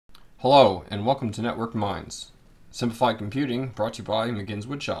Hello and welcome to Network Minds. Simplified Computing brought to you by McGinn's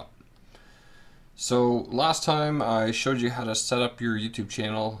Woodshop. So last time I showed you how to set up your YouTube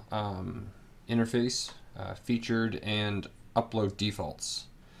channel interface, featured and upload defaults.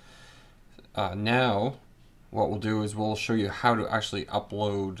 Now what we'll do is we'll show you how to actually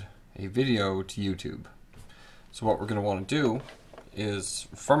upload a video to YouTube. So what we're going to want to do is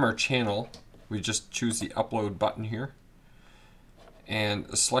from our channel we just choose the upload button here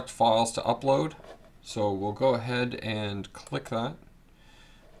and select files to upload. So we'll go ahead and click that.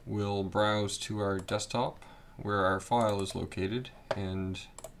 We'll browse to our desktop where our file is located and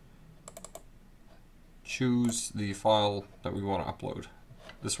choose the file that we want to upload.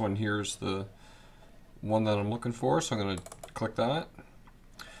 This one here is the one that I'm looking for, so I'm going to click that.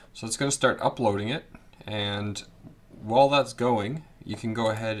 So it's going to start uploading it, and while that's going, you can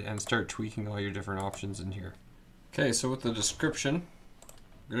go ahead and start tweaking all your different options in here. Okay, so with the description,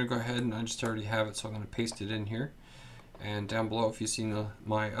 I'm going to go ahead and I just already have it, so I'm going to paste it in here. And down below, if you've seen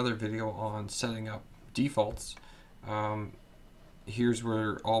my other video on setting up defaults, here's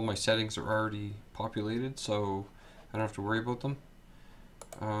where all my settings are already populated, so I don't have to worry about them.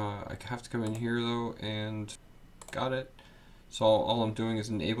 I have to come in here though, and got it. So all I'm doing is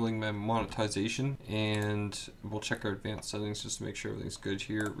enabling my monetization, and we'll check our advanced settings just to make sure everything's good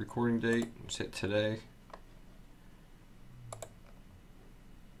here. Recording date, just hit today.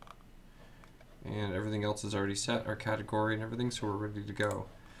 And everything else is already set, our category and everything, so we're ready to go.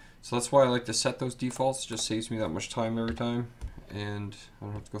 So that's why I like to set those defaults. It just saves me that much time every time, and I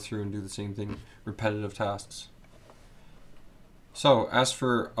don't have to go through and do the same thing, repetitive tasks. So as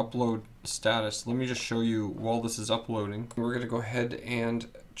for upload status, let me just show you while this is uploading. We're going to go ahead and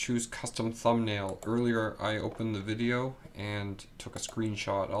choose custom thumbnail. Earlier I opened the video and took a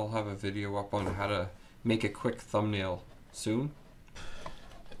screenshot. I'll have a video up on how to make a quick thumbnail soon.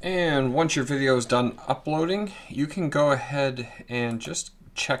 And once your video is done uploading, you can go ahead and just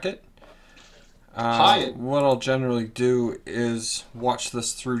check it. What I'll generally do is watch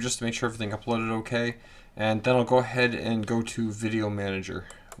this through just to make sure everything uploaded okay, and then I'll go ahead and go to Video Manager.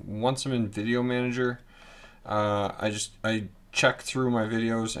 Once I'm in Video Manager, I check through my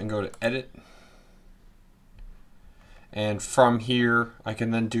videos and go to Edit. And from here, I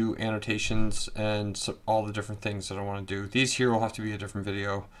can then do annotations and all the different things that I want to do. These here will have to be a different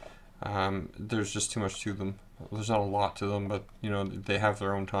video. There's just too much to them. There's not a lot to them, but you know, they have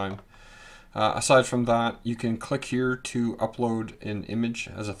their own time. Aside from that, you can click here to upload an image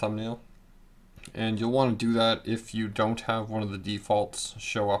as a thumbnail. And you'll want to do that if you don't have one of the defaults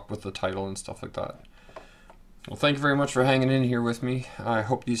show up with the title and stuff like that. Well, thank you very much for hanging in here with me. I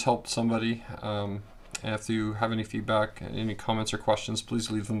hope these helped somebody. And if you have any feedback, any comments or questions, please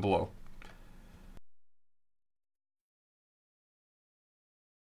leave them below.